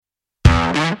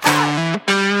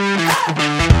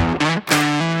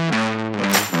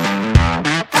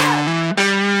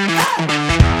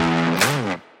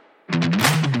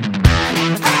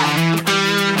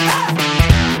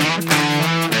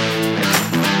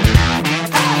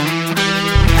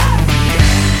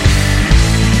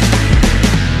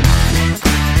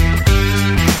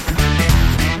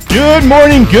Good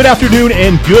morning, good afternoon,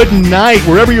 and good night,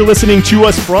 wherever you're listening to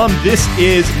us from. This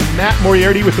is Matt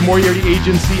Moriarty with the Moriarty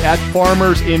Agency at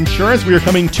Farmers Insurance. We are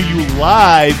coming to you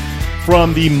live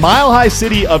from the mile-high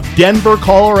city of Denver,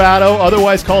 Colorado,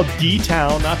 otherwise called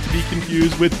D-Town, not to be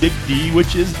confused with Big D,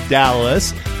 which is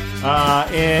Dallas.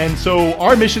 And so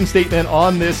our mission statement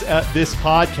on this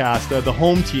podcast, the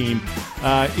home team,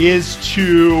 is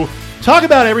to talk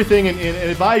about everything and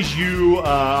advise you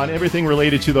on everything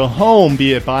related to the home,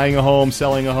 be it buying a home,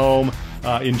 selling a home,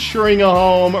 insuring a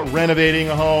home, renovating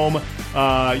a home,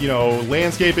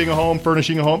 landscaping a home,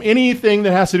 furnishing a home, anything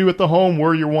that has to do with the home.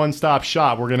 We're your one-stop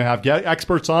shop. We're going to have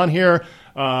experts on here,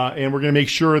 and we're going to make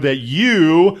sure that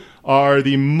you are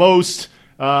the most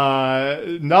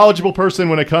knowledgeable person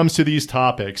when it comes to these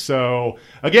topics. So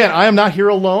again, I am not here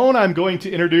alone. I'm going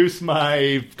to introduce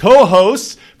my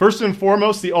co-hosts. First and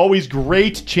foremost, the always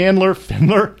great Chandler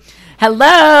Findler.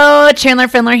 Hello, Chandler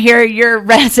Findler here, your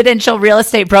residential real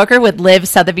estate broker with Liv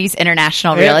Sotheby's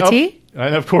International Realty.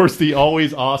 And of course, the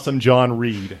always awesome John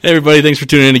Reed. Hey everybody, thanks for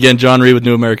tuning in again. John Reed with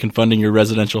New American Funding, your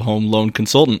residential home loan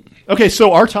consultant. Okay,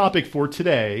 so our topic for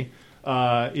today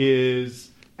is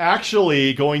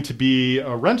actually going to be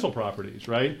rental properties,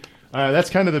 right? That's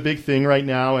kind of the big thing right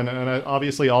now, and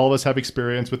obviously all of us have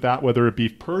experience with that, whether it be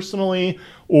personally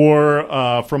or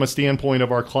from a standpoint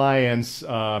of our clients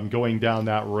going down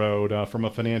that road from a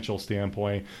financial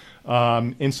standpoint.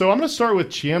 And so I'm going to start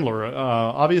with Chandler.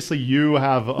 Obviously, you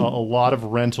have a lot of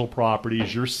rental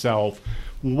properties yourself.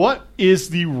 What is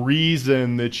the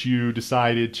reason that you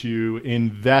decided to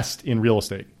invest in real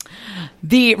estate?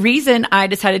 The reason I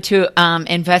decided to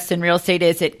invest in real estate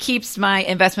is it keeps my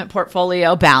investment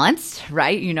portfolio balanced,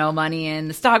 right? You know, money in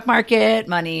the stock market,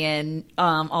 money in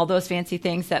all those fancy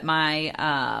things that my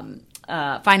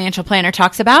financial planner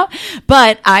talks about.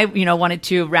 But I, wanted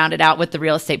to round it out with the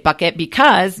real estate bucket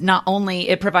because not only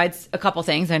it provides a couple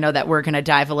things. I know that we're going to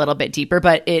dive a little bit deeper,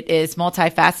 but it is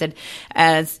multifaceted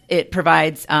as it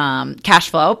provides cash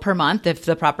flow per month if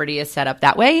the property is set up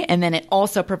that way. And then it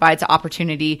also provides an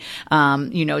opportunity,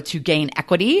 to gain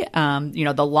equity,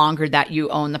 the longer that you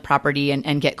own the property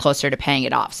and get closer to paying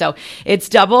it off. So it's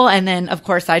double. And then, of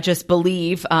course, I just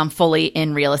believe fully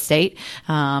in real estate,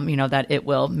 that it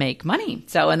will make money.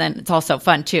 So, and then it's also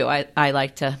fun too. I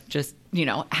like to just,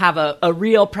 have a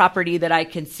real property that I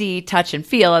can see, touch, and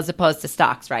feel as opposed to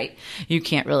stocks, right? You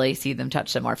can't really see them,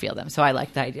 touch them, or feel them. So I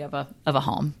like the idea of a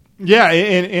home. Yeah,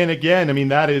 and again, I mean,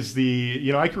 that is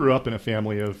I grew up in a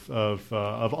family of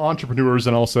entrepreneurs,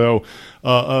 and also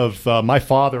my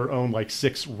father owned like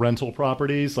 6 rental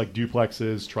properties, like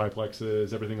duplexes,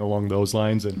 triplexes, everything along those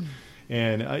lines,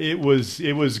 and it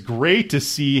was great to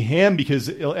see him because,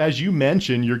 as you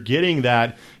mentioned, you're getting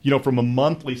that, from a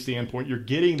monthly standpoint, you're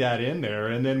getting that in there.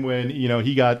 And then when,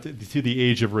 he got to the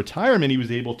age of retirement, he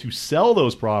was able to sell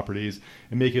those properties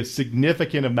and make a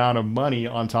significant amount of money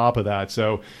on top of that.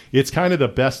 So it's kind of the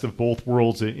best of both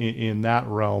worlds in that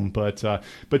realm. But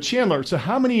Chandler, so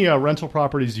how many rental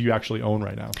properties do you actually own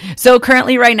right now? So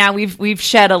currently right now we've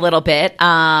shed a little bit.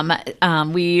 Right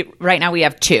now we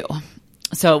have 2.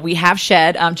 So we have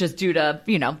shed just due to,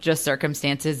 just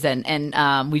circumstances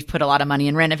and we've put a lot of money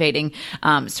in renovating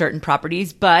certain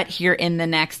properties. But here in the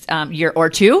next year or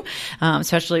two,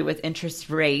 especially with interest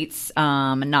rates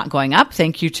not going up,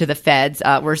 thank you to the feds,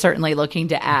 we're certainly looking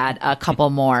to add a couple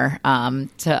more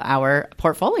to our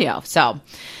portfolio. So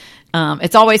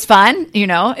it's always fun.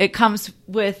 It comes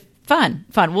with fun.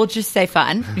 We'll just say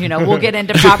fun. We'll get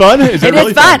into Is it fun? Is it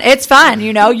really fun? It's fun.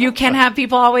 You can have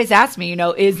people always ask me,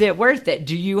 is it worth it?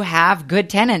 Do you have good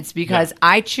tenants? Because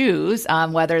I choose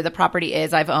whether the property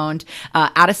is, I've owned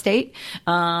out of state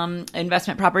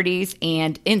investment properties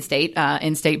and in state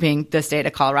being the state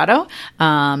of Colorado.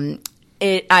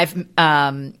 I've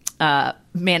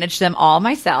managed them all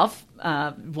myself.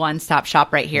 One-stop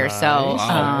shop right here. Nice.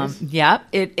 So,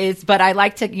 it is. But I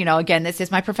like to, again, this is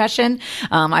my profession.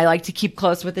 I like to keep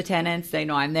close with the tenants. They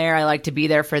know I'm there. I like to be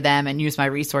there for them and use my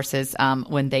resources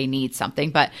when they need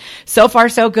something. But so far,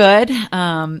 so good.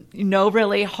 No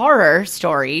really horror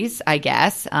stories, I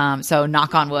guess. So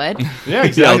knock on wood. Yeah,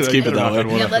 exactly. Yeah, let's keep it that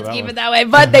way. Let's keep it that way.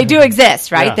 But they do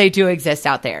exist, right? Yeah. They do exist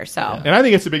out there. So, and I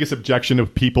think it's the biggest objection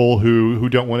of people who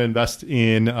don't want to invest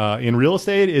in real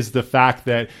estate is the fact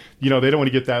that they don't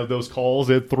want to get those calls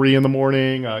at 3 a.m,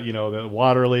 the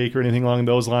water leak or anything along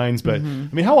those lines. But I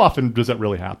mean, how often does that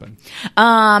really happen?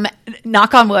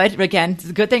 Knock on wood. Again, it's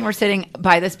a good thing we're sitting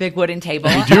by this big wooden table.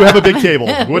 We do have a big table,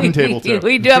 wooden table too.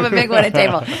 We do have a big wooden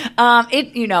table.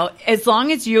 As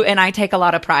long as and I take a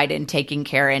lot of pride in taking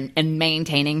care and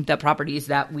maintaining the properties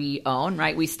that we own,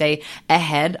 right? We stay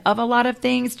ahead of a lot of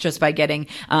things just by getting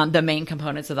the main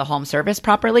components of the home service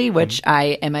properly, which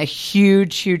I am a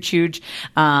huge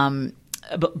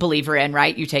believer in,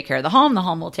 right? You take care of the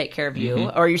home will take care of you,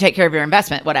 or you take care of your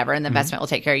investment, whatever, and the investment will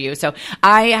take care of you. So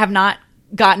I have not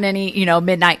gotten any,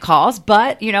 midnight calls,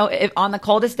 but, if on the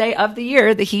coldest day of the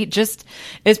year, the heat just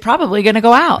is probably going to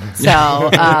go out. So,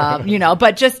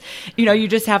 but just, you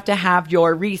just have to have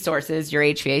your resources, your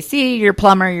HVAC, your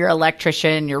plumber, your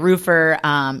electrician, your roofer,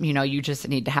 you just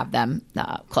need to have them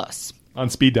close. On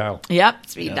speed dial. Yep,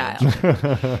 speed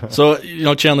dial. So,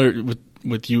 Chandler,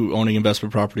 with you owning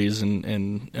investment properties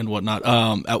and whatnot,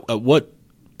 at what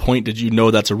point did you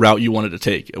know that's a route you wanted to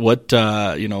take? What,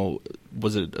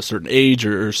 was it a certain age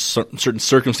or certain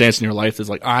circumstance in your life that's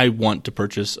like, I want to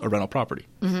purchase a rental property?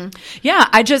 Mm-hmm. Yeah,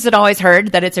 I just had always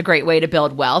heard that it's a great way to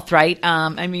build wealth, right?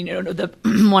 I mean,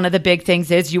 one of the big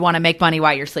things is you want to make money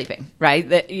while you're sleeping, right?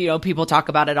 That, people talk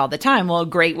about it all the time. Well, a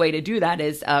great way to do that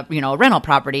is, a rental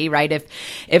property, right?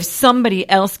 If somebody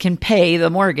else can pay the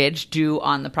mortgage due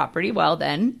on the property, well,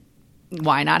 then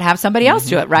why not have somebody else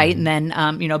do it, right? And then,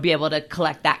 be able to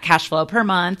collect that cash flow per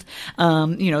month,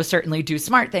 certainly do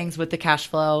smart things with the cash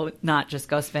flow, not just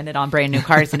go spend it on brand new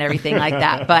cars and everything like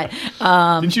that. But,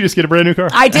 didn't you just get a brand new car?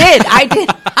 I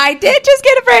did just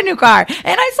get a brand new car,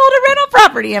 and I sold a rental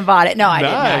property and bought it. No,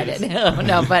 I didn't.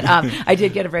 No, but, I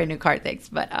did get a brand new car. Thanks.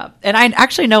 But, and I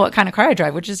actually know what kind of car I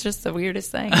drive, which is just the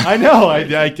weirdest thing. I know.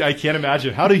 I can't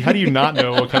imagine. How do you not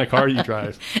know what kind of car you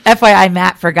drive? FYI,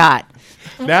 Matt forgot.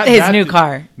 His new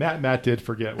car. Matt did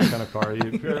forget what kind of car.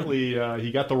 Apparently,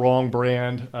 he got the wrong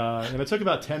brand, and it took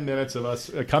about 10 minutes of us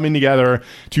coming together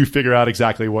to figure out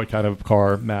exactly what kind of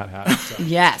car Matt had. So.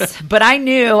 Yes, but I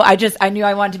knew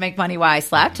I wanted to make money while I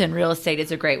slept, and real estate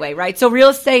is a great way, right? So real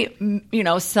estate,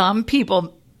 some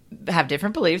people have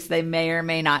different beliefs. They may or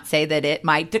may not say that it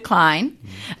might decline.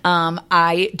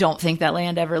 I don't think that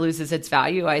land ever loses its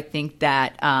value. I think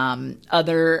that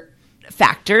other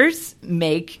factors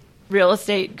make real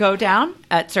estate go down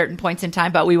at certain points in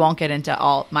time, but we won't get into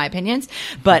all my opinions.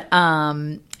 But,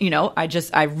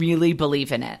 I really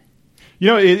believe in it.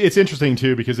 It's interesting,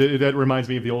 too, because that reminds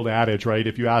me of the old adage, right?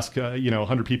 If you ask,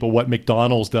 100 people what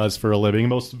McDonald's does for a living,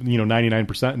 most, 99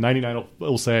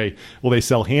 will say, well, they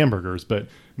sell hamburgers. But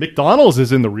McDonald's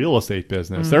is in the real estate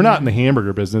business. They're not in the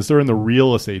hamburger business. They're in the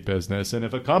real estate business. And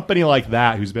if a company like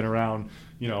that, who's been around,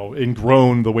 and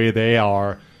grown the way they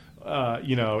are,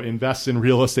 invests in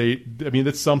real estate, I mean,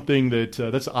 that's something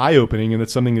that's eye-opening, and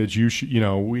that's something that you should,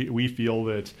 we feel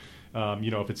that,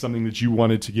 if it's something that you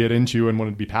wanted to get into and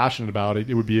wanted to be passionate about,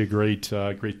 it would be a great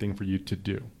thing for you to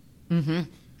do. Mm-hmm.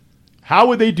 How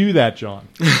would they do that, John?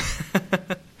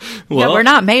 Well, we're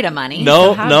not made of money.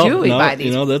 So how do we buy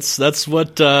these? That's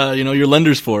what your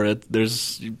lender's for.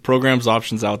 There's programs,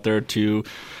 options out there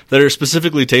that are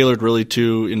specifically tailored really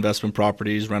to investment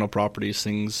properties, rental properties,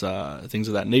 things of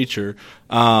that nature.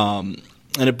 And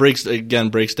it breaks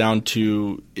down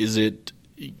to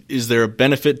is there a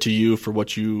benefit to you for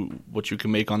what you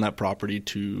can make on that property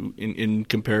in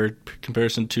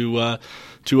comparison to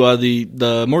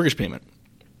the mortgage payment.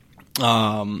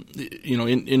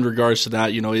 In regards to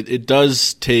that, it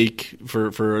does take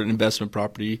for an investment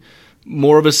property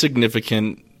more of a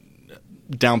significant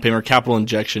down payment or capital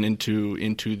injection into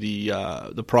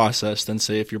the process than,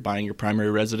 say, if you're buying your primary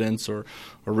residence or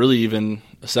really even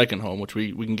a second home, which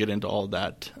we can get into all of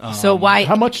that. So why?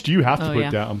 How much do you have to put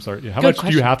down? I'm sorry. How much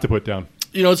do you have to put down?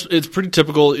 It's pretty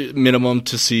typical minimum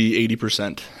to see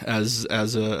 80%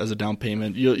 as a down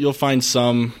payment. You'll find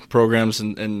some programs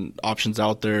and options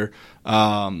out there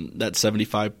that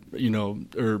 75,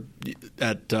 or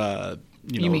at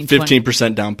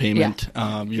 15% down payment.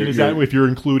 Yeah. Is that if you're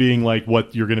including like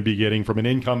what you're going to be getting from an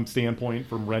income standpoint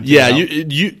from renting? Yeah,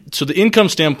 so the income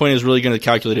standpoint is really going to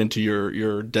calculate into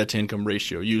your debt to income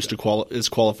ratio used as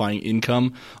qualifying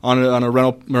income on a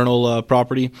rental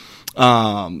property.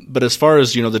 But as far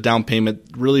as the down payment,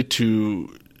 really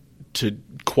to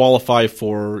qualify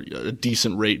for a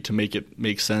decent rate to make it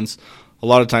make sense, a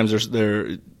lot of times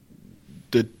the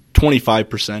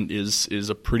 25% is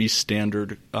a pretty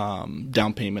standard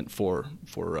down payment for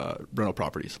rental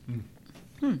properties.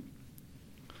 And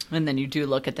then you do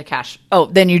look at the cash. Oh,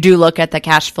 then you do look at the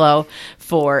cash flow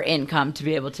for income to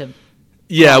be able to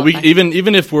Yeah,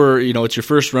 even if we're, it's your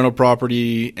first rental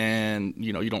property and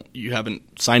you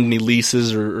haven't signed any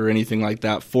leases or anything like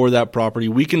that for that property,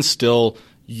 we can still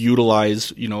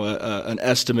utilize an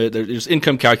estimate. There's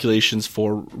income calculations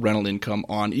for rental income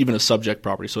on even a subject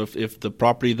property. So if the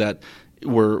property that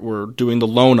we're doing the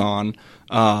loan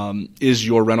on is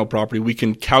your rental property, we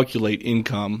can calculate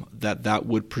income that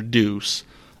would produce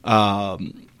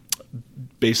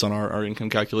based on our income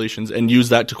calculations and use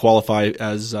that to qualify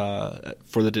as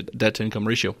for the debt to income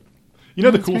ratio.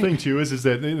 The cool thing too is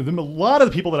that a lot of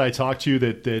the people that I talk to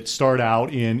that start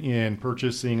out in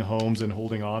purchasing homes and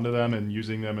holding on to them and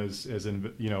using them as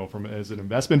an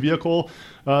investment vehicle,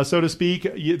 so to speak,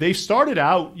 they started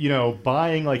out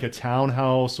buying like a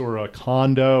townhouse or a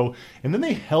condo, and then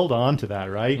they held on to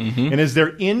that, right? Mm-hmm. And as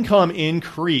their income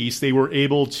increased, they were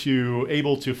able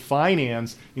to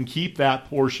finance and keep that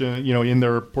portion in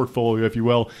their portfolio, if you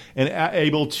will, and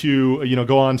able to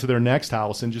go on to their next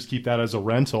house and just keep that as a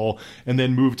rental. And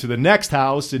then move to the next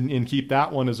house and keep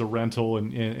that one as a rental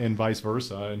and vice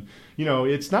versa. And,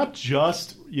 it's not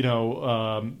just,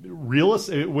 real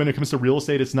estate. When it comes to real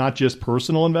estate, it's not just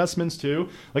personal investments too.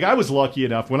 Like I was lucky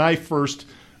enough when I first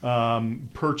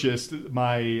purchased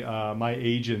my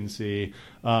agency,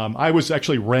 I was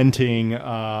actually renting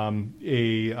a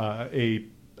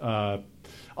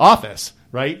office,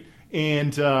 right?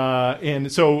 And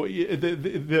so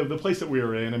the place that we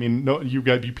were in, I mean, you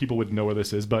people wouldn't know where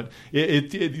this is, but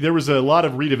there was a lot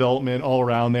of redevelopment all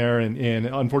around there, and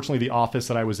unfortunately, the office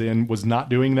that I was in was not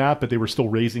doing that, but they were still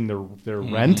raising their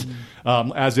rent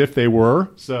as if they were.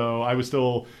 So I was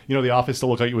still, the office still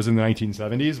looked like it was in the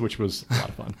 1970s, which was a lot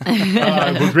of fun.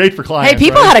 It was great for clients. Hey,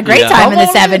 people had a great time in the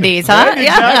 70s, huh? Right?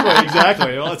 Yeah.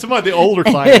 Exactly. Well, some of the older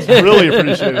clients really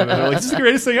appreciated it. They're like, "This is the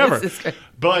greatest thing ever."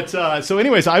 But so,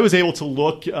 anyways, I was able to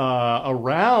look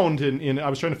around, and I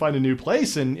was trying to find a new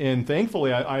place, and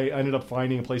thankfully, I ended up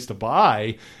finding a place to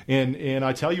buy. And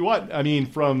I tell you what, I mean,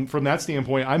 from that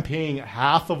standpoint, I'm paying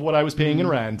half of what I was paying in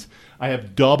rent. I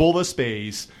have double the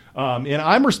space. And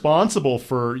I'm responsible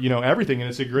for everything, and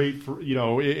it's a great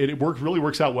it really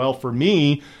works out well for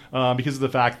me because of the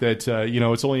fact that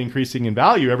it's only increasing in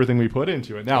value everything we put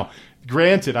into it. Now,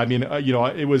 granted, I mean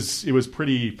it was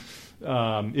pretty.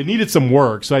 It needed some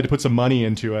work, so I had to put some money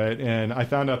into it, and I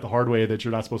found out the hard way that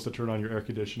you're not supposed to turn on your air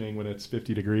conditioning when it's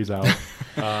 50 degrees out.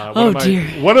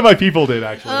 One of my people did,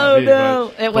 actually. Oh,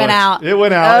 no. It went out. It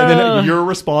went out, and then you're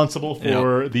responsible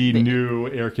for the new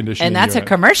air conditioning And that's unit. A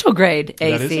commercial grade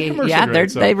AC. That is a commercial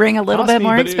grade, so they ring a little bit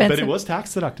more expensive. But it was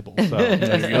tax deductible, so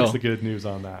that's the good news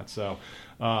on that. So.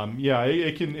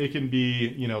 It can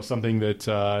be something that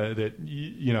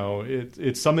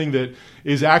it's something that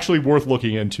is actually worth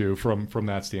looking into from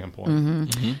that standpoint. Mm-hmm.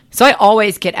 Mm-hmm. So I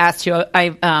always get asked to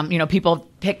people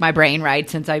pick my brain, right?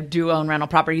 Since I do own rental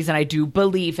properties and I do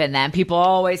believe in them, people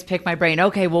always pick my brain.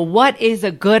 Okay, well, what is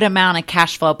a good amount of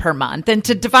cash flow per month? And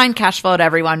to define cash flow to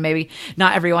everyone, maybe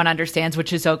not everyone understands,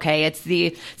 which is okay. It's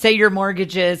say your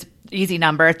mortgage is easy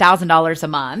number, $1,000 a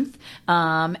month,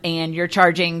 and you're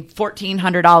charging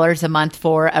 $1,400 a month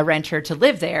for a renter to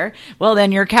live there. Well,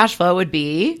 then your cash flow would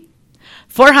be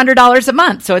 $400 a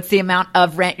month. So it's the amount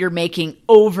of rent you're making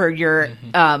over your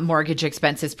mortgage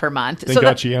expenses per month. Thank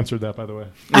God she answered that, by the way.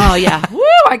 Oh, yeah. Woo,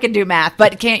 I can do math.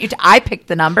 But can't you? I picked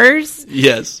the numbers.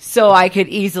 Yes. So I could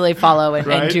easily follow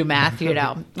and do math,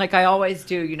 Like I always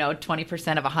do,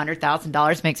 20% of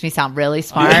 $100,000 makes me sound really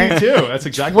smart. Yeah, me too. That's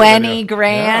exactly 20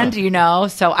 grand,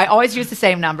 So I always use the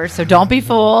same number. So don't be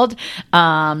fooled.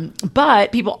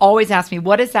 But people always ask me,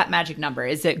 what is that magic number?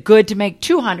 Is it good to make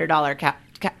 $200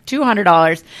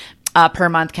 per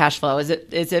month cash flow? Is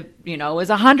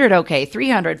 100 okay,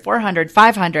 300, 400,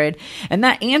 500? And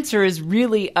that answer is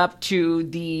really up to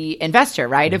the investor,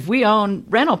 right? Mm-hmm. If we own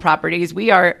rental properties,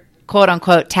 we are quote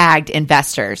unquote tagged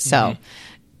investors. So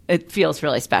it feels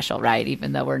really special, right?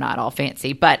 Even though we're not all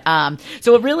fancy. But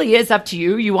so it really is up to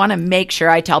you. You want to make sure,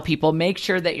 I tell people, make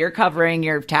sure that you're covering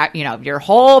your your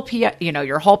whole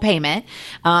payment.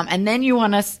 And then you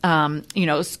want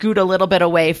to scoot a little bit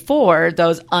away for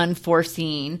those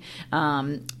unforeseen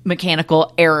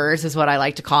mechanical errors is what I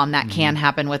like to call them that can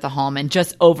happen with a home, and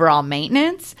just overall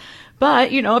maintenance.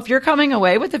 But, if you're coming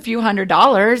away with a few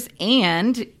 $100s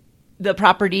and the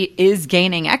property is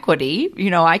gaining equity,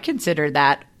 I consider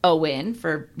that a win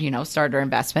for, starter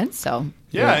investments. So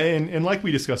yeah. And like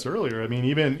we discussed earlier, I mean,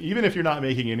 even if you're not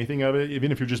making anything of it,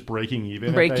 even if you're just breaking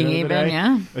even,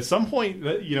 at some point,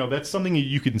 that's something that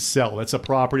you can sell. That's a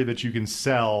property that you can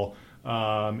sell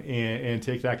and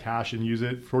take that cash and use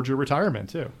it towards your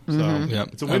retirement too. So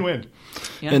it's a win-win.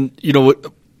 And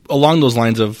along those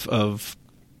lines of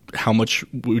how much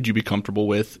would you be comfortable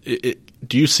with?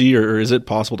 do you see, or is it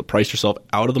possible to price yourself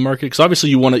out of the market? Because obviously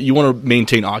you want to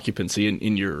maintain occupancy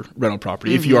in your rental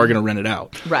property if you are going to rent it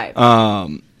out. Right.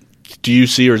 Do you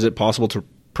see, or is it possible to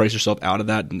price yourself out of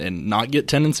that and not get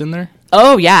tenants in there?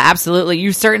 Oh, yeah, absolutely.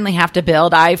 You certainly have to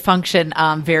build. I function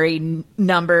very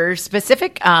number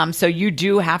specific. So you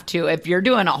do have to, if you're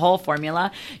doing a whole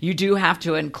formula, you do have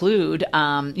to include,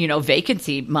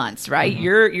 vacancy months, right?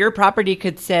 Mm-hmm. Your property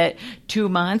could sit 2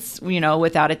 months,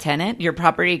 without a tenant. Your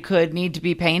property could need to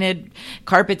be painted,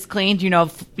 carpets cleaned,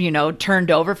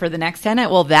 turned over for the next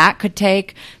tenant. Well, that could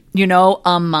take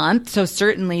a month. So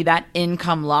certainly that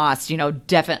income loss,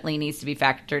 definitely needs to be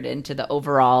factored into the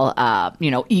overall,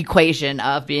 equation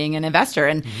of being an investor.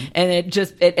 And, and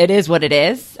it is what it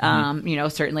is.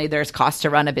 Certainly there's cost to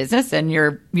run a business, and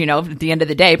you're, at the end of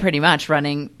the day, pretty much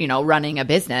running a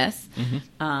business.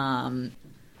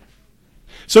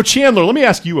 So Chandler, let me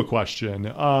ask you a question.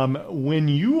 When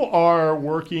you are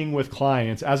working with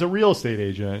clients as a real estate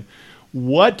agent,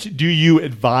 what do you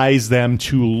advise them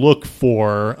to look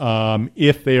for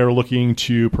if they are looking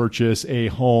to purchase a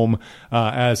home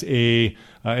as an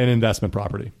investment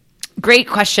property? Great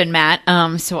question, Matt.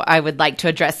 So I would like to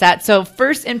address that. So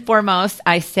first and foremost,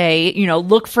 I say,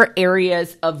 look for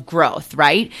areas of growth,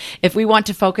 right? If we want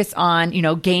to focus on,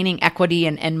 gaining equity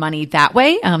and money that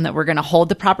way, that we're going to hold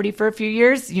the property for a few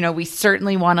years, we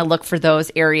certainly want to look for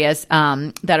those areas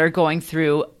that are going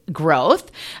through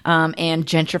growth and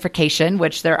gentrification,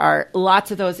 which there are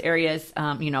lots of those areas,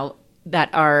 that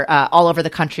are all over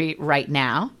the country right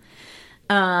now.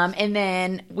 And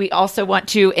then we also want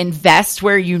to invest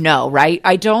where right?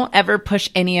 I don't ever push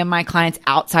any of my clients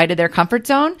outside of their comfort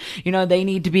zone. They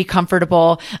need to be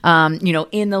comfortable,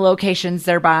 in the locations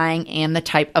they're buying and the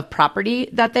type of property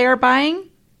that they are buying.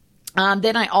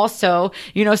 Then I also,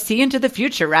 see into the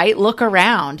future, right? Look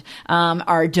around.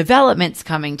 Are developments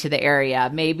coming to the area?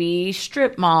 Maybe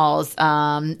strip malls,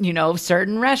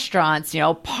 certain restaurants,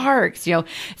 parks,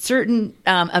 certain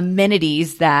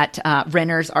amenities that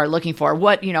renters are looking for.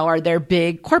 What, are there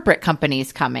big corporate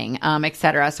companies coming, et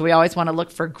cetera? So we always want to look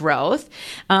for growth.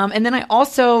 And then I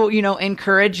also,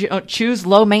 encourage, choose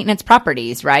low maintenance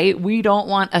properties, right? We don't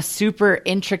want a super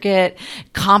intricate,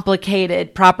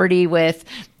 complicated property with,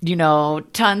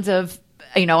 tons of,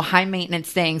 high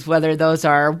maintenance things, whether those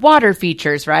are water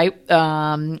features, right?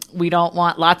 We don't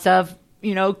want lots of,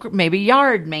 maybe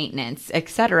yard maintenance, et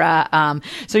cetera.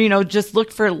 So, just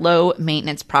look for low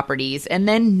maintenance properties, and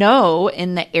then know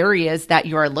in the areas that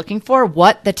you are looking for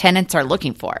what the tenants are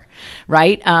looking for,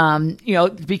 right?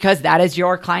 Because that is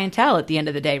your clientele at the end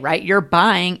of the day, right? You're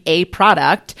buying a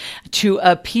product to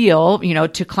appeal,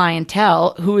 to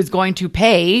clientele who is going to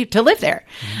pay to live there.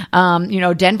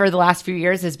 Denver the last few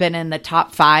years has been in the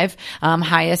top 5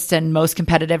 highest and most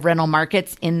competitive rental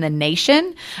markets in the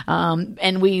nation.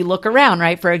 And we look around,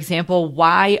 right? For example,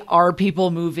 why are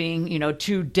people moving,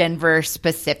 to Denver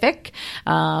specific?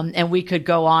 And we could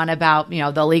go on about,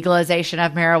 the legalization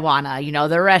of marijuana,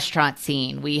 the restaurant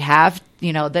scene. We have,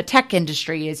 the tech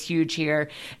industry is huge here.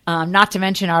 Not to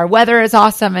mention our weather is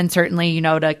awesome. And certainly,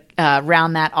 to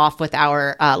round that off with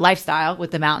our lifestyle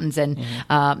with the mountains and,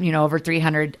 over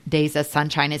 300 days of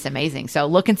sunshine is amazing. So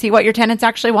look and see what your tenants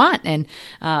actually want and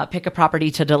pick a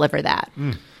property to deliver that.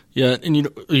 Yeah.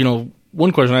 And,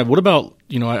 one question I have, what about,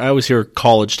 I always hear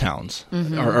college towns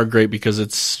are great because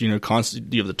it's,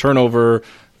 constant, you have the turnover,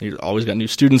 you always got new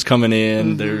students coming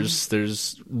in, there's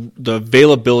the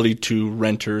availability to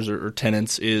renters or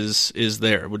tenants is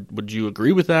there. Would you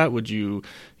agree with that? Would you,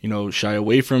 shy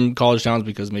away from college towns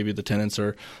because maybe the tenants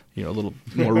are, a little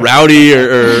more rowdy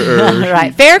or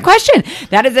Right. Fair question.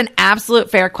 That is an absolute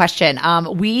fair question.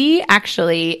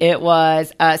 It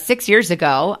was 6 years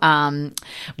ago,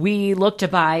 we looked to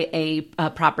buy a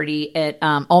property at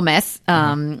Ole Miss.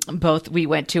 Both we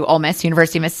went to Ole Miss,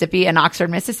 University of Mississippi, and Oxford,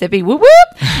 Mississippi. Whoop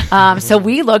whoop. So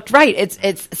we looked right.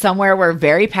 It's somewhere we're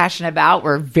very passionate about.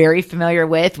 We're very familiar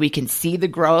with. We can see the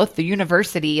growth. The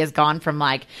university has gone from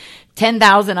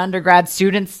 10,000 undergrad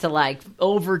students to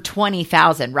over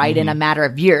 20,000, right, in a matter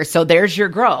of years. So there's your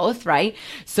growth, right?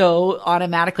 So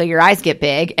automatically your eyes get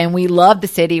big, and we love the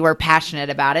city. We're passionate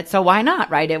about it. So why not,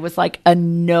 right? It was a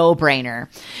no-brainer.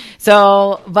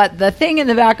 So, but the thing in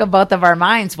the back of both of our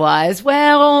minds was,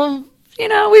 well,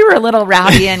 we were a little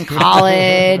rowdy in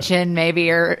college and maybe,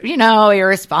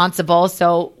 irresponsible.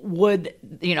 So would,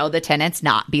 the tenants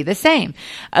not be the same?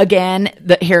 Again,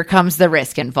 here comes the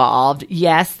risk involved.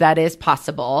 Yes, that is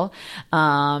possible.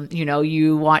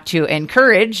 You want to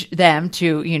encourage them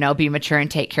to, be mature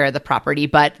and take care of the property,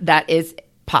 but that is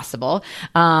possible.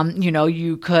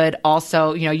 You could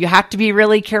also, you have to be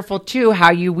really careful too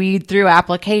how you weed through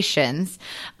applications.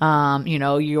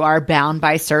 You are bound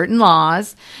by certain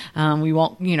laws. We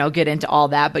won't, get into all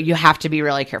that, but you have to be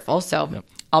really careful. So yep.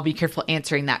 I'll be careful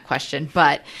answering that question,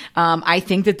 but I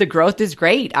think that the growth is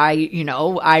great.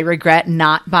 I regret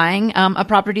not buying a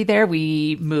property there.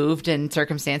 We moved and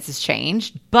circumstances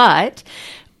changed, but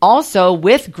also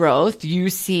with growth, you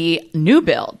see new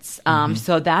builds.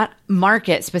 So that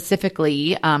market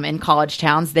specifically in college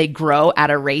towns, they grow at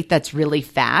a rate that's really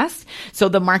fast. So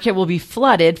the market will be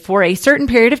flooded for a certain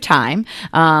period of time,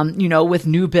 with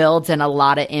new builds and a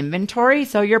lot of inventory.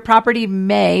 So your property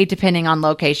may, depending on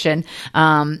location,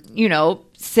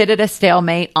 sit at a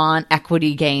stalemate on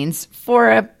equity gains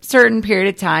for a certain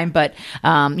period of time. But,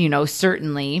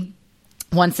 certainly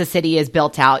once the city is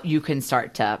built out, you can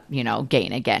start to,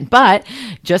 gain again. But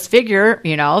just figure,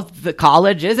 the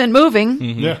college isn't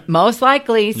moving, most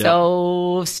likely. Yeah.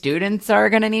 So students are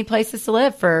going to need places to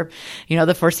live for,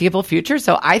 the foreseeable future.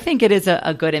 So I think it is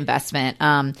a good investment.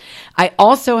 I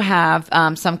also have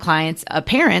some clients,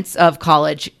 parents of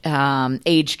college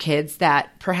age kids that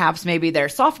perhaps maybe their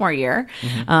sophomore year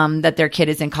that their kid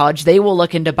is in college, they will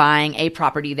look into buying a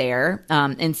property there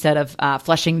instead of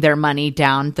flushing their money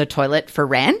down the toilet for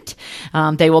rent.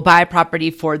 They will buy a property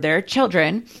for their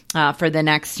children for the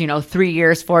next, 3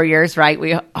 years, 4 years,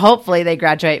 right? Hopefully they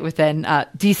graduate within a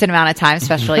decent amount of time,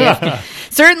 especially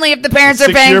certainly if the parents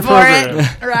are paying for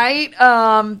it, right?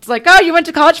 It's like, oh, you went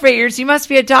to college for 8 years, you must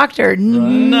be a doctor.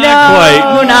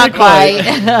 Not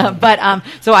quite. But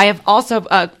so I have also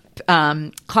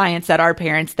clients that are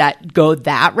parents that go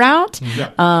that route.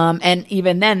 And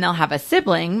even then they'll have a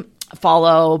sibling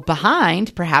follow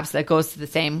behind, perhaps that goes to the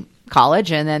same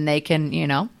college, and then they can,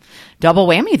 double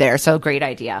whammy there. So great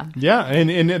idea. Yeah.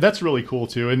 And that's really cool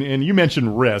too. And you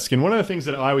mentioned risk. And one of the things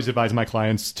that I always advise my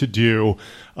clients to do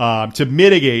to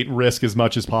mitigate risk as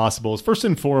much as possible is first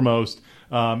and foremost,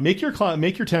 make your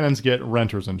tenants get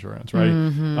renter's insurance,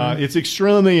 right? It's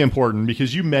extremely important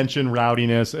because you mentioned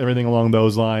rowdiness, everything along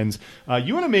those lines.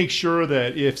 You want to make sure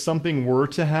that if something were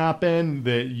to happen,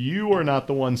 that you are not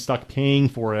the one stuck paying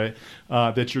for it,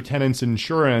 that your tenant's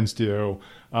insurance do.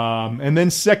 And then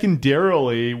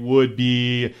secondarily would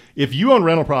be if you own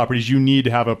rental properties, you need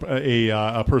to have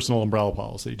a personal umbrella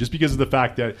policy, just because of the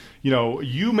fact that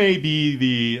you may be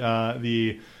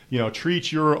the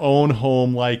treat your own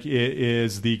home like it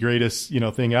is the greatest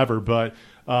thing ever, but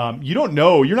you don't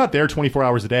know. You're not there 24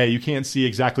 hours a day. You can't see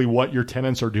exactly what your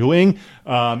tenants are doing.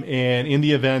 And in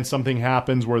the event something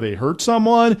happens where they hurt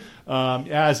someone,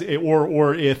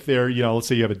 or if they're, let's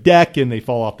say you have a deck and they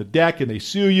fall off the deck and they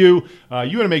sue you,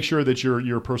 you want to make sure that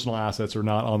your personal assets are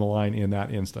not on the line in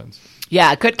that instance.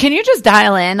 Yeah. Can you just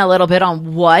dial in a little bit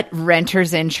on what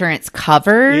renter's insurance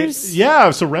covers?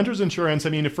 So renter's insurance,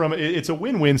 it's a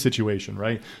win-win situation,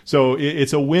 right? So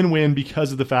it's a win-win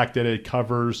because of the fact that it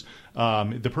covers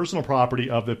the personal property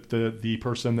of the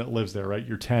person that lives there, right?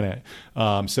 Your tenant.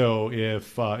 So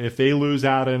if they lose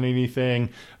out on anything,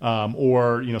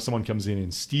 or someone comes in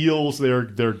and steals their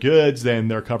goods, then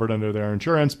they're covered under their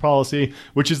insurance policy,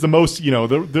 which is the most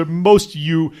the most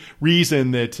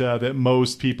reason that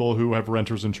most people who have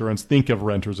renter's insurance think of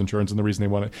renter's insurance and the reason they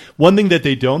want it. One thing that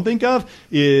they don't think of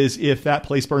is if that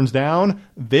place burns down,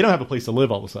 they don't have a place to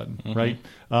live all of a sudden, right?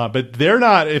 But they're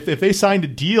not. If they signed a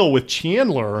deal with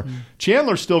Chandler,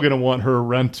 Chandler's still going to want her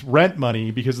rent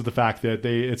money because of the fact that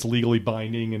it's legally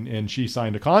binding and she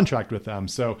signed a contract with them.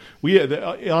 So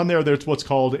on there's what's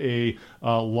called a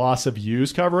loss of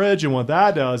use coverage, and what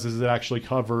that does is it actually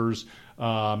covers.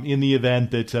 In the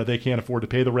event that they can't afford to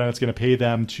pay the rent, it's going to pay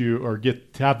them to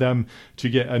have them to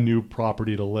get a new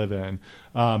property to live in.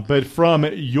 But from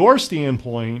your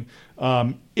standpoint,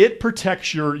 it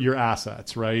protects your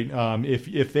assets, right?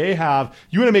 If they have,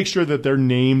 you want to make sure that they're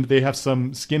named, they have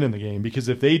some skin in the game, because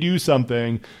if they do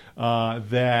something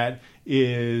that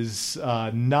is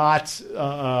not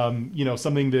something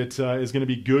that is going to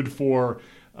be good for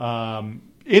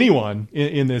anyone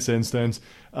in this instance,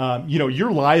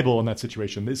 you're liable in that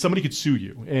situation. Somebody could sue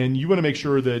you, and you want to make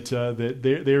sure that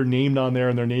they're named on there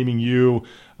and they're naming you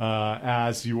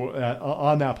as you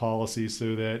on that policy,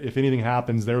 so that if anything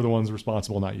happens, they're the ones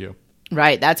responsible, not you.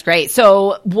 Right. That's great.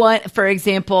 So for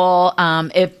example,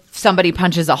 if somebody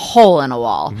punches a hole in a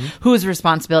wall, whose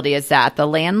responsibility is that? The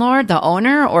landlord, the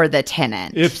owner, or the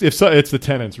tenant? If so, it's the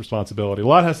tenant's responsibility. A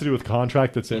lot has to do with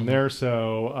contract that's in there.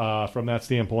 So from that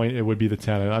standpoint, it would be the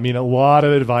tenant. I mean, a lot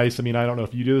of advice. I mean, I don't know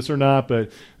if you do this or not,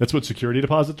 but that's what security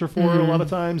deposits are for. A lot of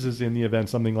times, is in the event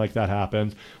something like that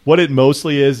happens. What it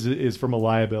mostly is from a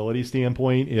liability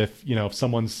standpoint. If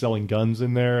someone's selling guns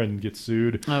in there and gets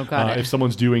sued, if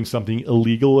someone's doing something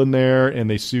illegal in there and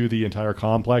they sue the entire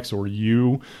complex or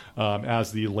you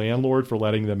as the landlord for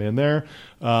letting them in there,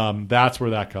 that's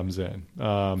where that comes in.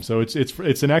 So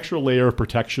it's an extra layer of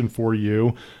protection for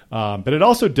you, but it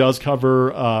also does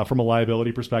cover from a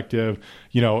liability perspective.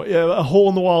 A hole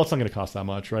in the wall, it's not going to cost that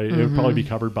much, right? It would probably be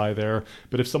covered by there.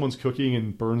 But if someone's cooking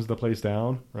and burns the place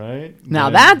down, right? Now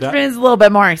that is a little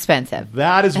bit more expensive.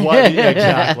 That is what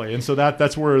exactly, and so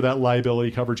that's where that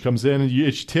liability coverage comes in. And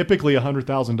it's typically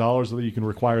 $100,000 so that you can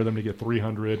require them to get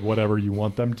 $300,000, whatever you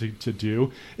want them to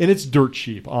do. And it's dirt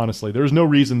cheap, honestly. There's no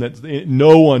reason that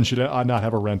no one should not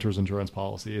have a renter's insurance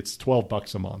policy. It's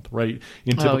 $12 a month, right?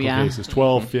 In typical cases,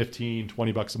 $12, $15,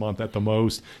 $20 a month at the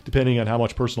most, depending on how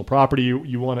much personal property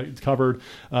you want it covered.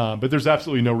 But there's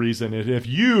absolutely no reason. If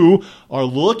you are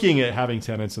looking at having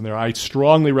tenants in there, I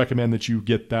strongly recommend that you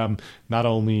get them, not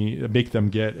only make them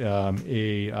get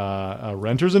a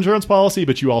renter's insurance policy,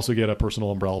 but you also get a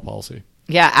personal umbrella policy.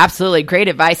 Yeah, absolutely. Great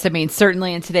advice. I mean,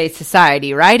 certainly in today's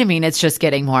society, right? I mean, it's just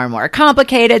getting more and more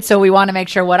complicated. So we want to make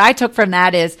sure what I took from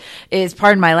that is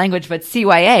pardon my language, but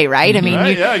CYA, right? I mean,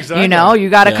 exactly. You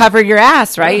got to cover your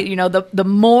ass, right? Yeah. the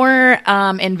more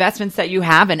investments that you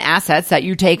have and assets that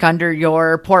you take under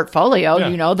your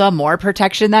portfolio, the more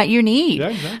protection that you need. Yeah,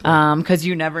 exactly. Because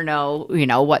you never know,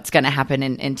 what's going to happen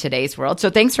in today's world. So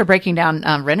thanks for breaking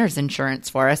down renter's insurance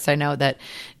for us. I know that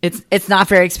it's not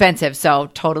very expensive, so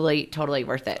totally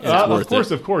worth it.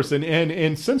 Of course.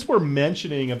 And since we're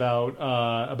mentioning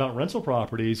about rental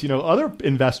properties, other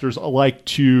investors like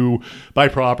to buy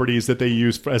properties that they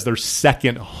use as their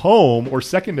second home or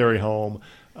secondary home.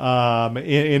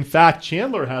 In fact,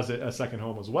 Chandler has a second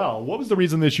home as well. What was the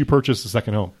reason that you purchased a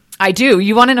second home? I do.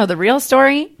 You want to know the real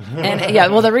story? And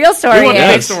the real story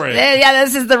is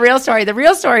this is the real story. The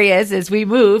real story is we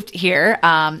moved here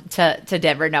to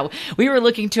Denver. No, we were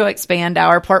looking to expand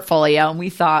our portfolio, and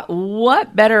we thought,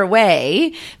 what better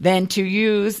way than to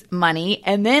use money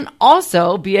and then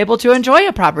also be able to enjoy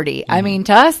a property? I mean,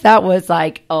 to us, that was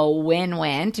like a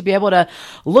win-win to be able to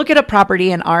look at a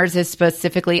property, and ours is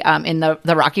specifically in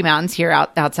the Rocky Mountains here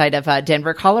outside of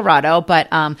Denver, Colorado. But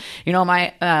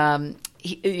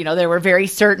there were very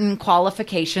certain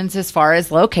qualifications as far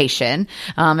as location,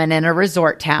 and in a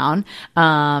resort town.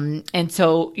 And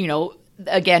so,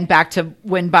 again, back to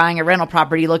when buying a rental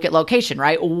property, look at location,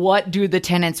 right? What do the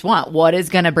tenants want? What is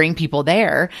going to bring people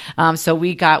there? So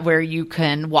we got where you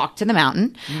can walk to the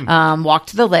mountain, walk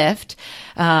to the lift.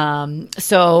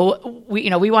 So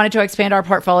we wanted to expand our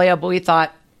portfolio, but we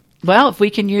thought, well, if we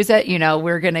can use it,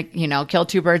 we're going to, kill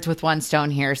two birds with one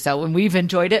stone here. So when we've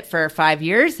enjoyed it for 5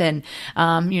 years, and,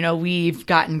 we've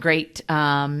gotten great,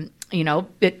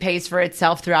 it pays for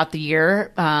itself throughout the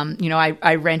year.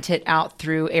 I rent it out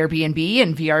through Airbnb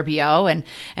and VRBO,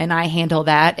 and I handle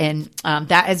that. And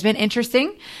that has been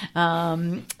interesting.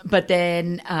 But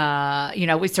then,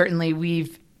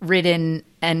 we've ridden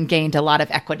and gained a lot of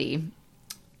equity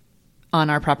on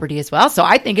our property as well. So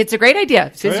I think it's a great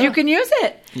idea since you can use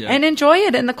it and enjoy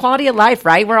it and the quality of life,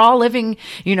 right? We're all living,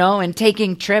 and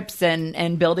taking trips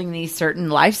and building these certain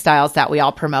lifestyles that we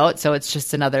all promote. So it's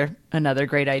just another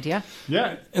great idea.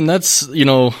 Yeah. And that's,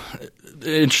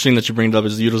 interesting that you bring it up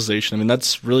is the utilization. I mean,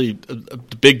 that's really a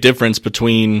big difference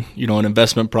between, an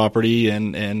investment property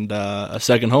and a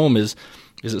second home is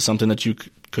it something that you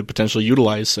could potentially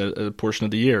utilize a portion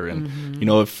of the year? And,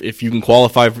 if you can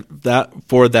qualify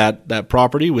for that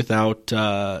property without,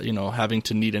 having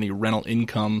to need any rental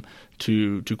income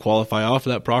to qualify off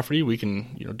of that property, we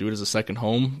can, do it as a second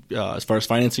home, as far as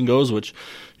financing goes, which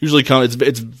usually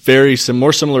it's very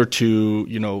more similar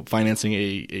to, financing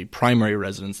a primary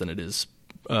residence than it is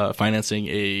financing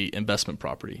a investment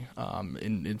property.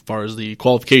 In far as the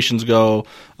qualifications go,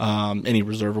 any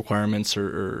reserve requirements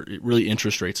or really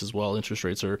interest rates as well. Interest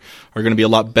rates are going to be a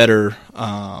lot better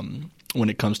when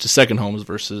it comes to second homes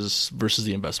versus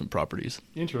the investment properties.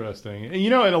 Interesting. And,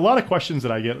 and a lot of questions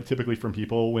that I get typically from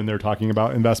people when they're talking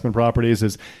about investment properties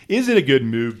is it a good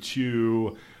move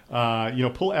to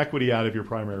pull equity out of your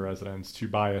primary residence to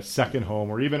buy a second home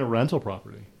or even a rental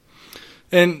property?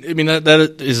 And I mean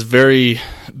that is very,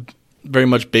 very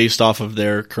much based off of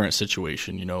their current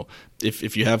situation.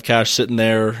 If you have cash sitting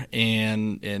there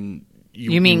and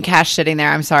you mean cash sitting there?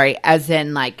 I'm sorry, as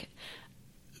in like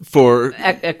For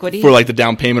equity? For like the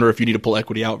down payment, or if you need to pull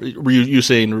equity out. Were you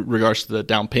saying in regards to the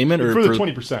down payment? Or for the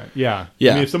 20%, yeah. I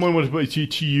mean, if someone was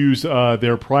to use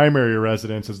their primary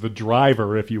residence as the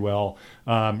driver, if you will,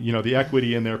 the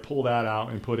equity in there, pull that out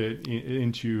and put it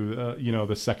into,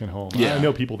 the second home. Yeah. I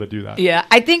know people that do that. Yeah,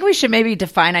 I think we should maybe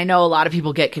define. I know a lot of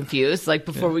people get confused. Like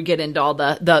before we get into all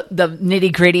the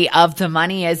nitty gritty of the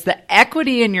money, is the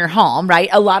equity in your home, right?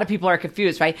 A lot of people are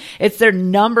confused, right? It's their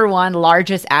number one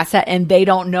largest asset, and they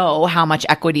don't know how much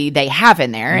equity they have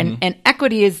in there. And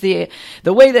equity is the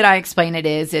way that I explain it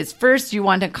is first you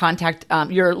want to contact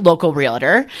your local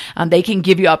realtor. They can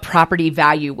give you a property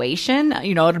valuation.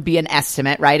 It'll be an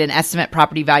estimate, right? An estimate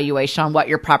property valuation on what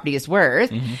your property is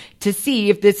worth to see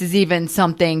if this is even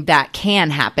something that can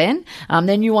happen.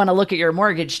 Then you want to look at your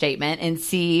mortgage statement and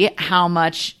see how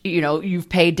much, you've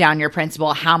paid down your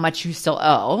principal, how much you still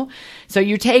owe. So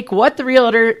you take what the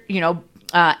realtor,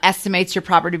 estimates your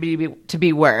property to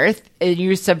be worth, and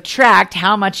you subtract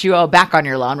how much you owe back on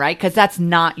your loan, right? Because that's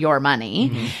not your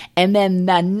money. And then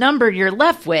the number you're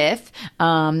left with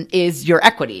is your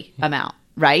equity amount,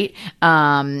 right?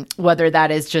 Whether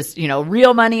that is just,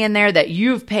 real money in there that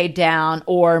you've paid down,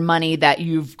 or money that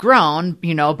you've grown,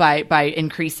 by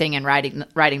increasing and riding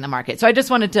the market. So I just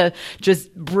wanted to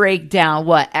just break down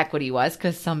what equity was,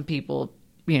 because some people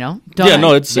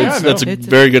that's a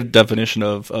very good definition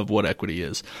of what equity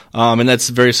is. And that's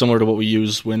very similar to what we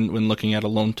use when looking at a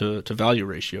loan to value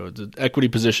ratio. The equity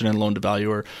position and loan to value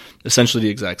are essentially the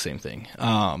exact same thing,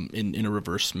 in a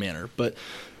reverse manner. But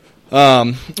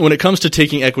when it comes to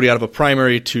taking equity out of a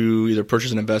primary to either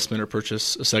purchase an investment or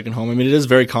purchase a second home, I mean, it is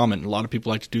very common. A lot of people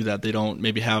like to do that. They don't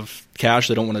maybe have cash.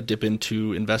 They don't want to dip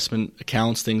into investment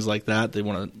accounts, things like that. They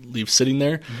want to leave sitting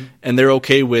there, and they're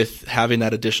okay with having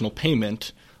that additional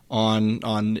payment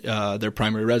on their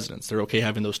primary residence. They're okay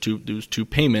having those two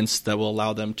payments that will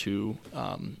allow them to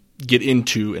get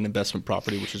into an investment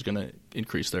property, which is going to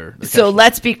increase their So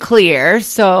let's be clear.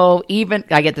 So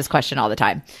I get this question all the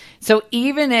time. So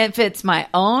even if it's my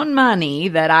own money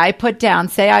that I put down,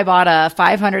 say I bought a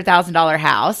 $500,000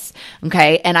 house,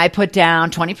 okay, and I put down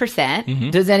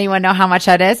 20%. Does anyone know how much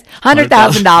that is?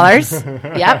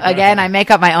 $100,000. Yep. Again, I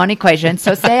make up my own equation.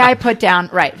 So say I put down,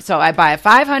 right. So I buy a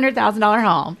 $500,000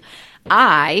 home.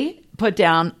 I put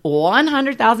down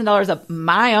 $100,000 of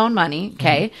my own money.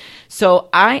 Okay. So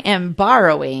I am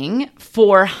borrowing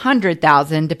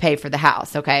 $400,000 to pay for the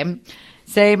house. Okay.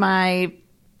 Say my,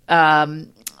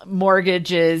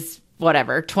 mortgage is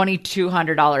whatever,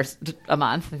 $2,200 a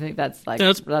month. I think that's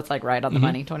like right on the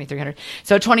money, $2,300.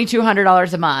 So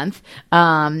 $2,200 a month.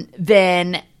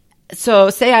 So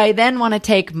say I then want to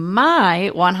take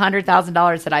my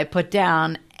 $100,000 that I put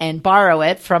down and borrow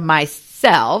it from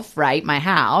myself, right? My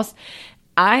house.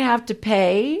 I have to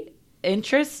pay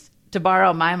interest to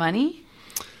borrow my money.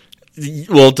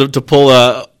 Well, to pull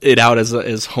it out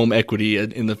as home equity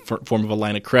in the form of a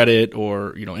line of credit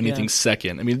or anything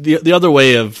second. I mean, the other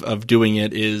way of doing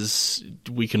it is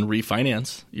we can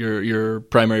refinance your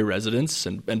primary residence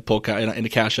and pull in a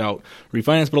cash out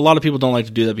refinance. But a lot of people don't like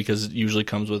to do that because it usually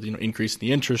comes with increase in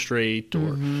the interest rate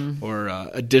or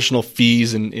additional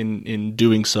fees in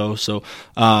doing so. So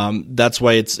that's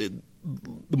why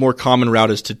the more common route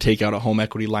is to take out a home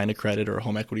equity line of credit or a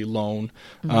home equity loan.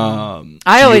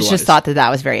 I always just thought that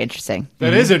was very interesting.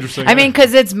 That is interesting. I mean,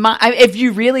 because it's if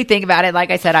you really think about it,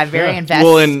 like I said, I'm very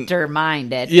investor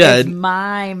minded. Yeah, it's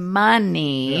my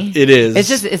money. It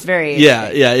is. It's very yeah.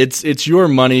 It's your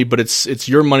money, but it's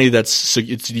your money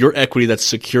it's your equity that's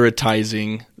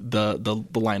securitizing the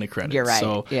line of credit. You're right.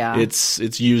 So yeah.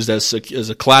 it's used as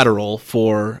a collateral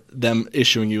for them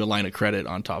issuing you a line of credit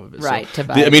on top of it. Right. So,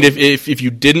 I mean, if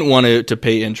you didn't want to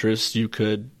pay interest, you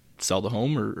could sell the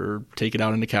home or take it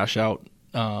out into cash out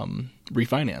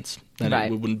refinance, and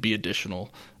it wouldn't be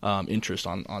additional interest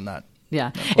on that.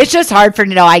 Yeah. It's just hard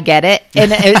I get it.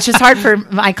 And it's just hard for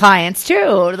my clients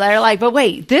too. They're like, but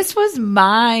wait, this was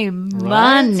my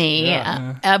money.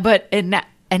 Yeah. And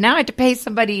now I have to pay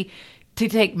somebody to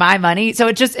take my money. So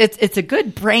it's a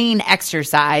good brain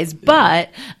exercise, but,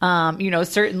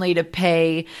 certainly to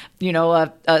pay,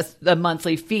 a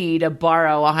monthly fee to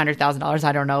borrow $100,000.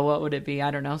 I don't know. What would it be?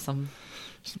 I don't know.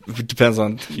 It depends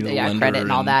on lender credit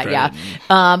and all that,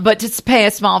 but to pay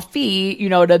a small fee,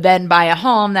 to then buy a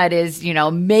home that is,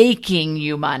 making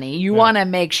you money. You want to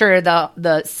make sure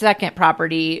the second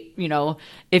property,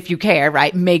 if you care,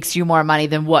 right, makes you more money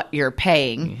than what you're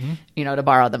paying, to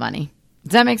borrow the money.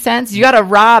 Does that make sense? You got to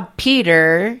rob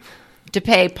Peter to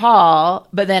pay Paul,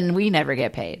 but then we never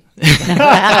get paid.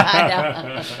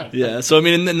 Yeah. So I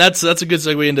mean, and that's a good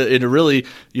segue into really,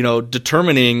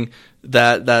 determining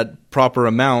that proper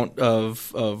amount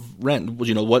of rent.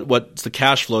 What's the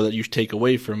cash flow that you take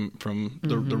away from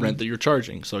the rent that you're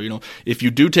charging. So if you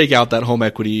do take out that home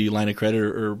equity line of credit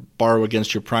or borrow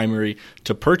against your primary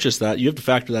to purchase that, you have to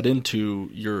factor that into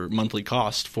your monthly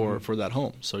cost for that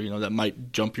home. So that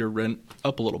might jump your rent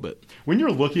up a little bit. When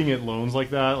you're looking at loans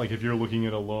like that, like if you're looking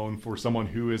at a loan for someone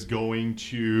who is going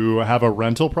to have a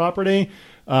rental property,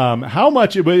 how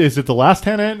much is it? The last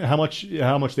tenant, how much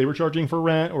they were charging for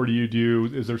rent, or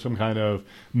is there some kind of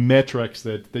metrics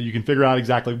that you can figure out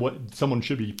exactly what someone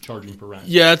should be charging for rent?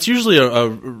 Yeah, it's usually a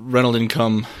rental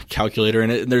income calculator,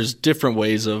 and there's different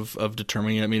ways of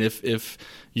determining it. I mean, if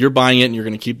you're buying it and you're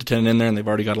going to keep the tenant in there and they've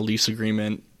already got a lease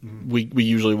agreement, we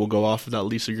usually will go off of that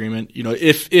lease agreement.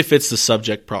 If it's the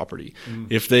subject property.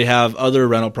 If they have other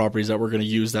rental properties that we're going to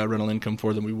use that rental income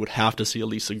for, then we would have to see a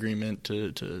lease agreement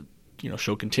to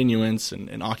show continuance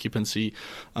and occupancy.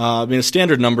 A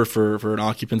standard number for an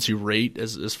occupancy rate,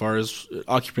 as far as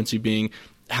occupancy being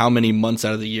how many months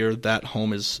out of the year that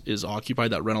home is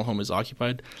occupied, that rental home is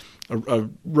occupied. A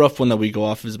rough one that we go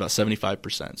off is about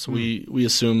 75%. So we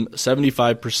assume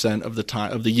 75% of the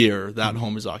time of the year that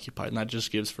home is occupied, and that just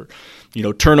gives for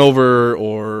turnover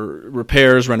or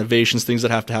repairs, renovations, things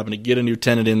that have to happen to get a new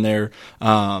tenant in there.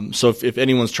 So if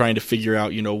anyone's trying to figure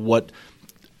out what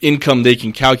income they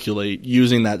can calculate,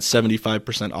 using that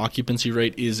 75% occupancy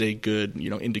rate is a good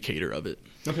indicator of it.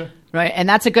 Okay. Right. And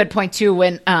that's a good point too.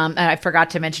 When, and I forgot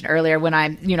to mention earlier, when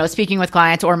I'm, speaking with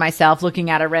clients or myself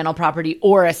looking at a rental property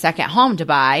or a second home to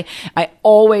buy, I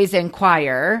always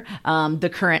inquire, the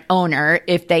current owner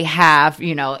if they have,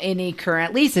 any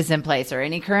current leases in place or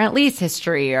any current lease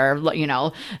history or,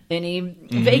 any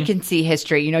vacancy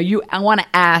history. I want to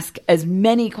ask as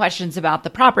many questions about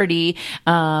the property.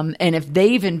 And if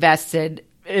they've invested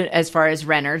as far as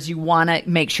renters, you want to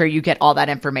make sure you get all that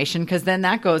information, because then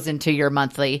that goes into your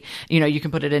monthly, you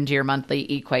can put it into your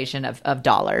monthly equation of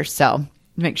dollars. So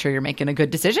make sure you're making a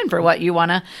good decision for what you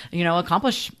want to,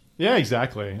 accomplish. Yeah,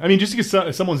 exactly. I mean, just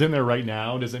because someone's in there right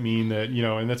now doesn't mean that,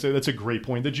 and that's a great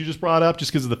point that you just brought up,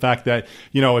 just because of the fact that,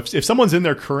 if someone's in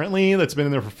there currently that's been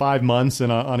in there for 5 months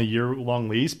and on a year-long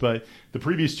lease, but the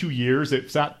previous 2 years it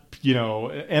sat,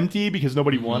 empty because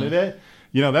nobody wanted it,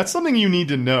 that's something you need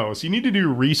to know. So you need to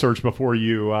do research before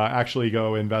you actually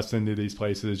go invest into these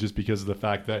places, just because of the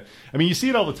fact that, you see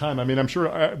it all the time. I'm sure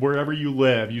wherever you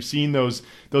live, you've seen those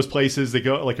places that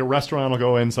go, like a restaurant will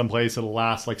go in someplace, it'll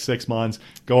last like 6 months,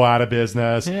 go out of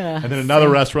business. Yeah, and then another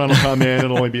restaurant will come in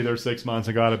and only be there 6 months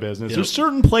and go out of business. Yep. There's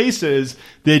certain places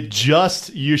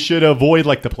that you should avoid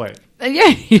like the plague. Yeah,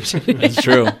 you should. It's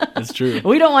true. It's true.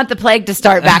 We don't want the plague to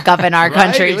start back up in our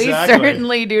country. Exactly. We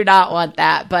certainly do not want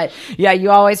that. But yeah, you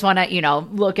always want to,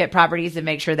 look at properties and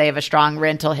make sure they have a strong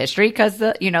rental history, because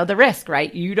the risk,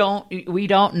 right? We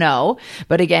don't know.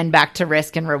 But again, back to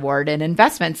risk and reward and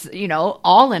investments,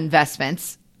 all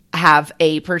investments have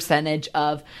a percentage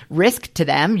of risk to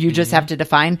them. You just have to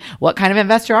define what kind of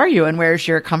investor are you and where's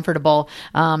your comfortable,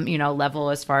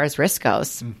 level as far as risk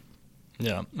goes.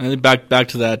 Yeah, and back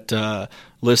to that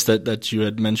list that you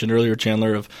had mentioned earlier,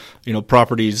 Chandler, of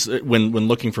properties. When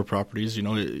looking for properties, you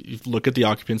look at the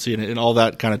occupancy, and all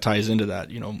that kind of ties into that.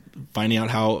 Finding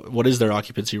out what is their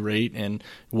occupancy rate and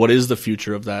what is the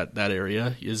future of that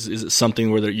area. Is it something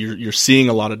where you're seeing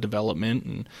a lot of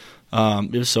development,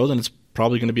 and if so, then it's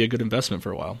probably going to be a good investment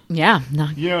for a while. Yeah,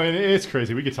 and it's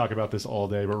crazy. We could talk about this all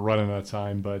day, but we're running out of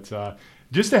time. But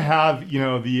just to have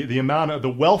the amount of the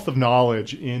wealth of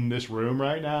knowledge in this room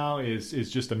right now is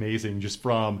just amazing. Just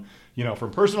from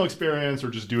personal experience or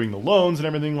just doing the loans and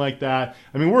everything like that.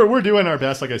 We're doing our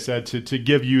best, like I said, to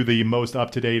give you the most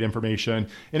up to date information.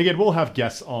 And again, we'll have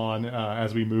guests on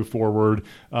as we move forward.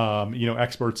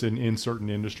 Experts in certain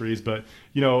industries. But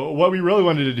what we really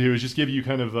wanted to do is just give you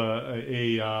kind of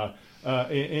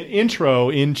an intro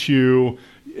into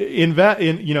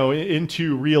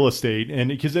into real estate, and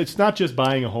because it's not just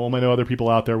buying a home. I know other people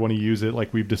out there want to use it,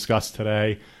 like we've discussed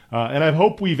today, and I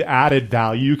hope we've added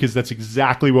value, because that's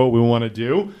exactly what we want to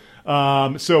do.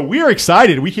 So we are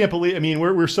excited. We can't believe.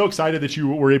 We're so excited that you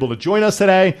were able to join us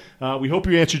today. We hope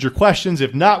you answered your questions.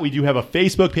 If not, we do have a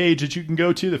Facebook page that you can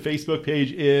go to. The Facebook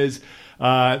page is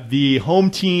the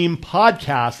Home Team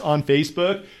Podcast on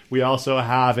Facebook. We also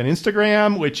have an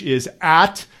Instagram, which is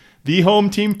at the Home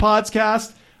Team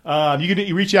Podcast. You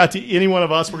can reach out to any one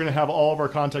of us. We're going to have all of our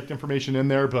contact information in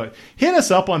there, but hit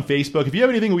us up on Facebook. If you have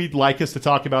anything we'd like us to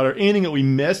talk about or anything that we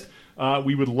missed,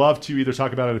 we would love to either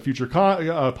talk about it in a future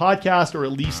podcast or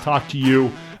at least talk to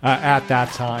you at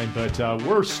that time. But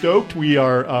we're stoked. We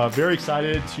are very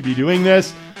excited to be doing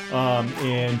this.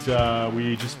 And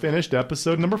we just finished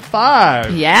episode number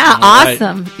 5. Yeah,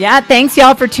 awesome. Right. Yeah, thanks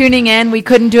y'all for tuning in. We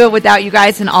couldn't do it without you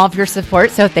guys and all of your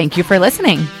support, so thank you for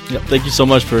listening. Yep, thank you so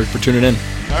much for tuning in.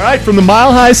 All right, from the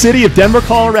Mile High City of Denver,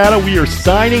 Colorado, we are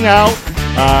signing out,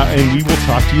 and we will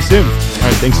talk to you soon. All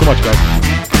right, thanks so much, guys.